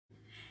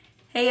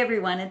Hey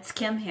everyone, it's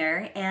Kim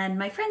here, and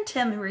my friend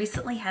Tim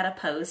recently had a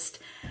post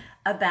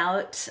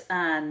about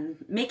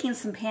making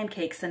some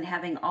pancakes and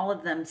having all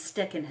of them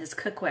stick in his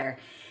cookware.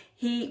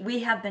 We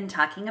have been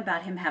talking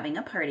about him having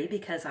a party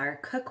because our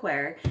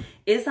cookware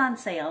is on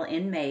sale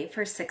in May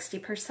for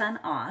 60%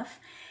 off,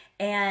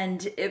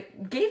 and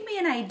it gave me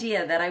an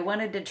idea that I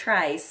wanted to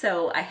try.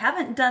 So I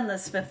haven't done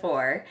this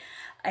before,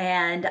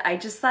 and I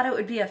just thought it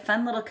would be a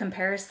fun little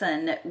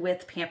comparison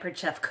with Pampered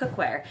Chef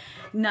cookware.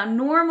 Now,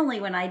 normally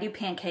when I do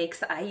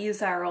pancakes, I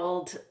use our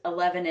old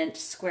 11-inch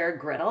square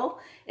griddle.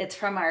 It's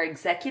from our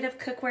executive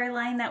cookware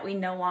line that we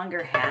no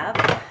longer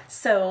have.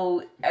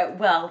 So,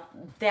 well,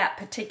 that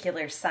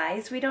particular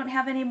size we don't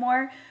have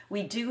anymore.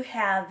 We do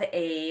have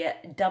a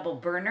double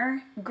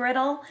burner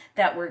griddle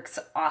that works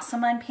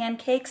awesome on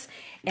pancakes,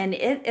 and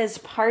it is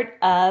part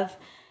of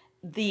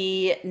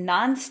the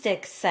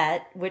non-stick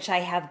set, which I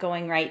have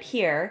going right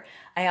here.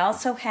 I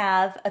also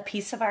have a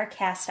piece of our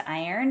cast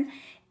iron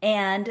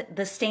and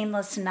the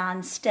stainless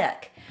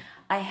non-stick.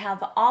 I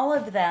have all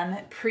of them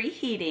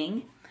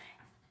preheating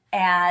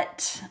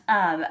at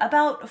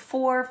about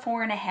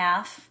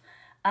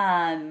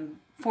 4.5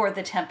 for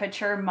the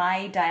temperature.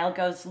 My dial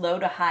goes low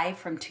to high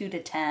from 2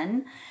 to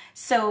 10.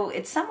 So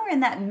it's somewhere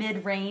in that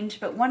mid-range,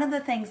 but one of the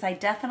things I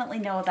definitely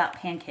know about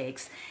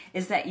pancakes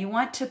is that you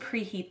want to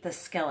preheat the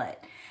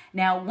skillet.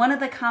 Now, one of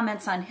the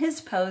comments on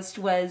his post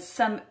was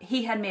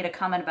he had made a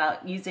comment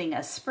about using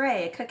a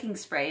spray, a cooking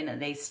spray,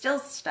 and they still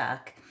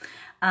stuck.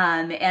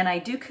 And I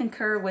do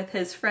concur with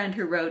his friend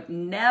who wrote,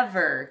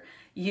 never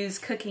use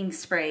cooking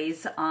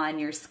sprays on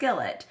your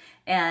skillet.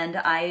 And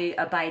I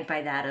abide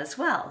by that as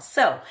well.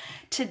 So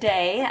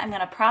today I'm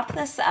going to prop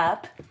this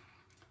up,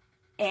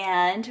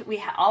 and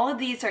all of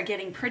these are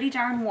getting pretty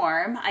darn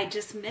warm. I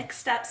just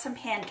mixed up some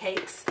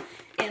pancakes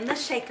in the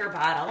shaker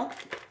bottle.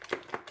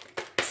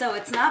 So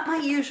it's not my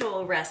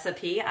usual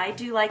recipe. I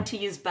do like to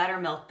use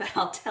buttermilk, but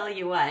I'll tell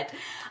you what,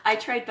 I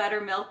tried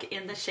buttermilk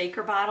in the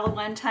shaker bottle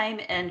one time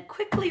and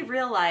quickly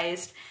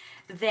realized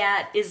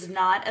that is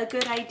not a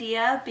good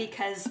idea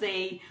because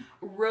they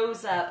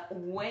rose up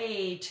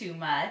way too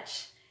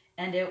much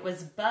and it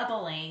was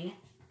bubbling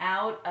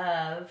out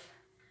of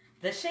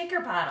the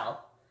shaker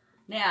bottle.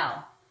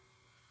 Now,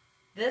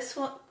 this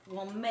will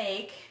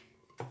make,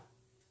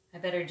 I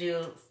better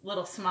do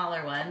little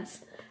smaller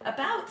ones,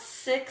 about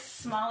 6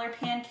 smaller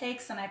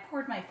pancakes, and I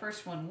poured my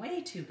first one way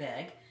too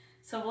big,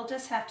 so we'll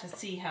just have to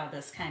see how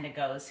this kind of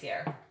goes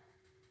here.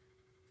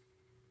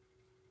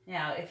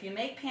 Now, if you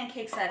make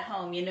pancakes at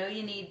home, you know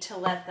you need to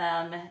let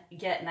them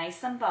get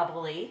nice and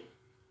bubbly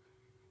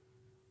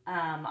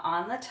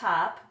on the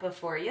top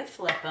before you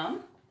flip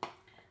them.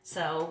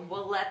 So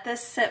we'll let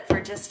this sit for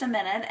just a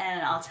minute,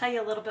 and I'll tell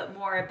you a little bit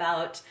more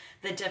about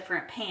the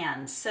different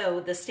pans. So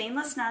the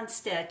stainless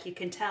non-stick, you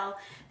can tell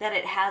that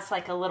it has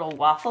like a little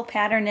waffle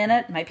pattern in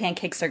it. My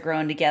pancakes are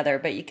growing together,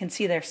 but you can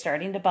see they're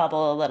starting to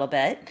bubble a little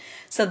bit.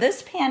 So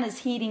this pan is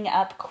heating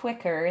up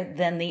quicker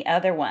than the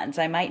other ones.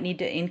 I might need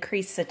to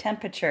increase the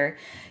temperature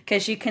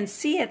because you can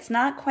see it's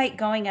not quite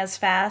going as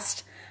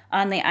fast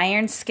on the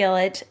iron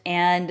skillet,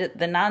 and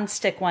the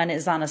non-stick one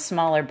is on a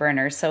smaller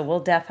burner, so we'll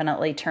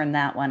definitely turn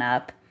that one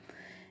up.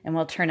 And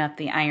we'll turn up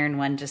the iron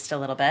one just a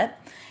little bit.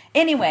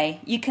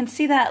 Anyway, you can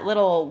see that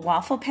little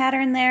waffle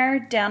pattern there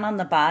down on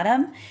the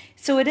bottom.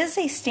 So it is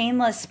a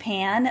stainless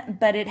pan,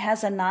 but it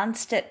has a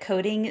non-stick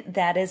coating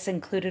that is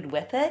included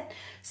with it.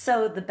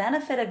 So the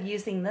benefit of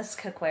using this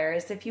cookware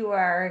is if you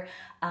are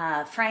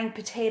frying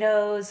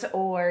potatoes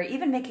or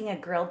even making a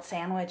grilled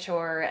sandwich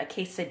or a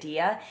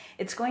quesadilla,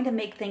 it's going to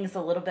make things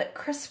a little bit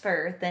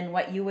crisper than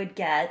what you would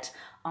get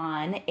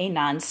on a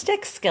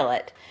non-stick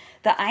skillet.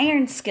 The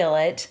iron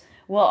skillet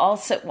will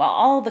also, well,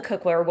 all the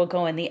cookware will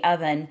go in the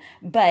oven,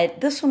 but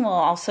this one will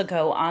also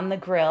go on the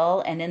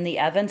grill and in the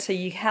oven, so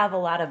you have a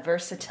lot of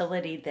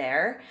versatility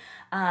there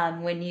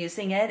when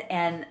using it.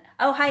 And,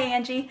 oh, hi,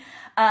 Angie.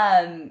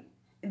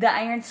 The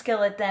iron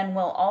skillet then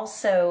will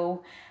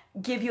also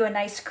give you a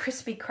nice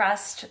crispy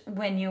crust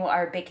when you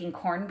are baking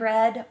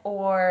cornbread,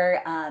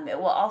 or it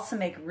will also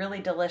make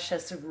really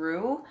delicious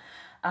roux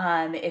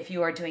if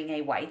you are doing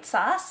a white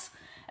sauce.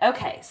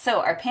 Okay,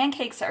 so our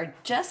pancakes are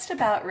just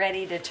about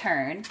ready to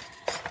turn.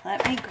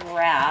 Let me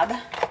grab,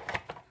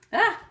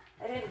 I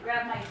didn't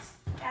grab my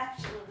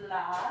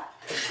spatula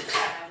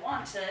that I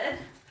wanted.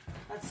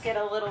 Let's get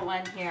a little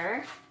one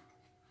here.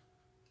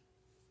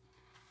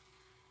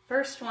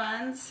 First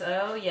ones,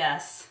 oh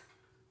yes.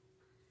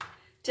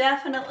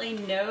 Definitely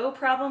no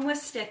problem with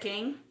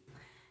sticking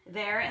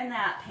there in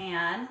that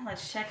pan.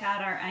 Let's check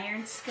out our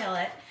iron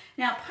skillet.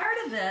 Now, part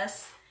of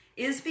this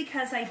is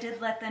because I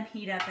did let them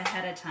heat up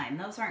ahead of time.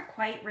 Those aren't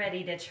quite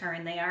ready to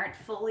turn. They aren't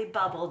fully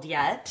bubbled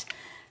yet.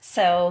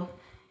 So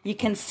you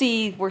can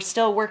see we're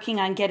still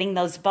working on getting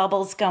those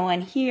bubbles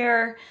going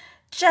here.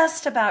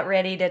 Just about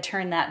ready to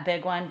turn that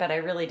big one, but I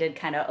really did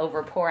kind of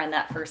over pour on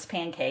that first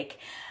pancake.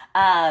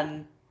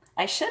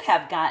 I should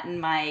have gotten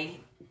my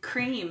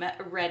cream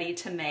ready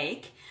to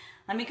make.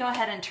 Let me go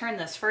ahead and turn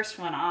this first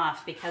one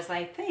off because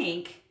I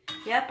think,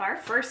 yep, our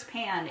first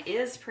pan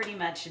is pretty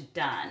much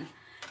done.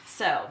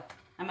 So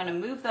I'm going to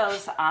move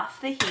those off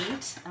the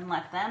heat and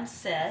let them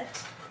sit.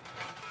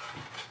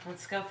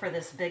 Let's go for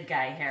this big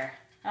guy here.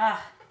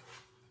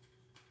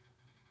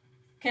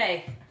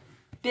 Okay,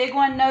 big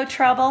one, no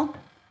trouble.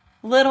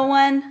 Little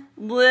one,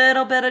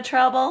 little bit of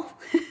trouble.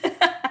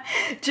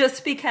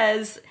 Just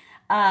because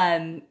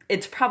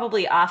it's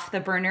probably off the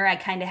burner. I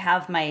kind of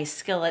have my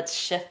skillets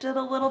shifted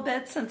a little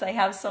bit since I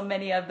have so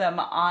many of them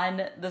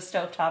on the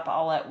stovetop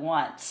all at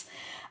once.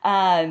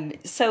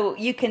 So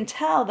you can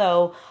tell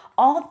though,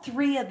 all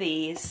three of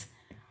these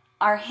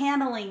are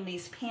handling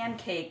these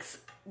pancakes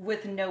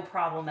with no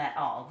problem at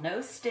all.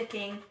 No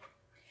sticking.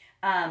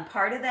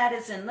 Part of that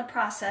is in the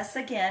process,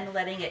 again,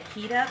 letting it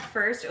heat up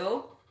first.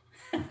 Oh,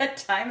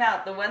 time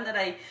out. The one that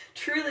I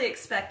truly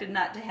expected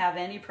not to have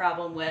any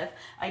problem with,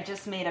 I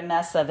just made a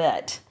mess of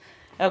it.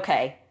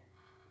 Okay,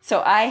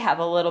 so I have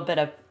a little bit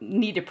of,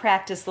 need to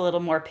practice a little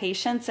more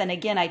patience. And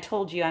again, I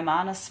told you I'm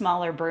on a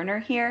smaller burner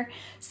here.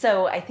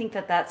 So I think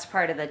that that's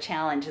part of the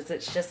challenge, is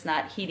it's just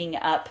not heating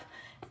up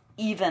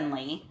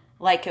evenly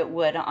like it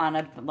would on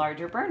a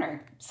larger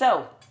burner.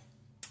 So,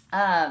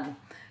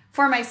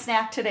 for my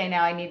snack today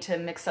now, I need to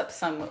mix up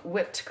some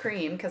whipped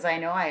cream because I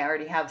know I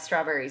already have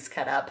strawberries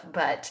cut up,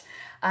 but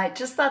I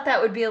just thought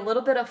that would be a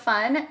little bit of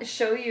fun,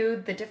 show you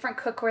the different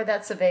cookware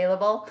that's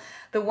available.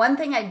 The one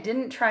thing I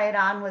didn't try it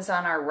on was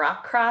on our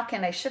rock crock,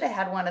 and I should have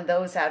had one of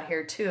those out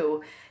here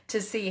too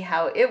to see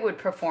how it would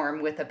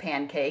perform with a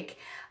pancake.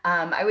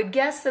 I would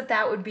guess that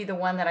that would be the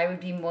one that I would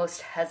be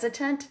most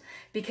hesitant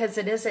because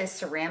it is a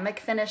ceramic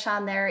finish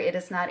on there. It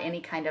is not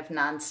any kind of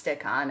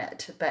nonstick on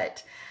it,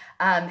 but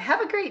have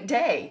a great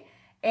day,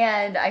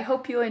 and I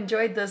hope you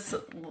enjoyed this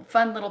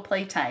fun little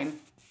playtime.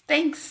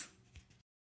 Thanks.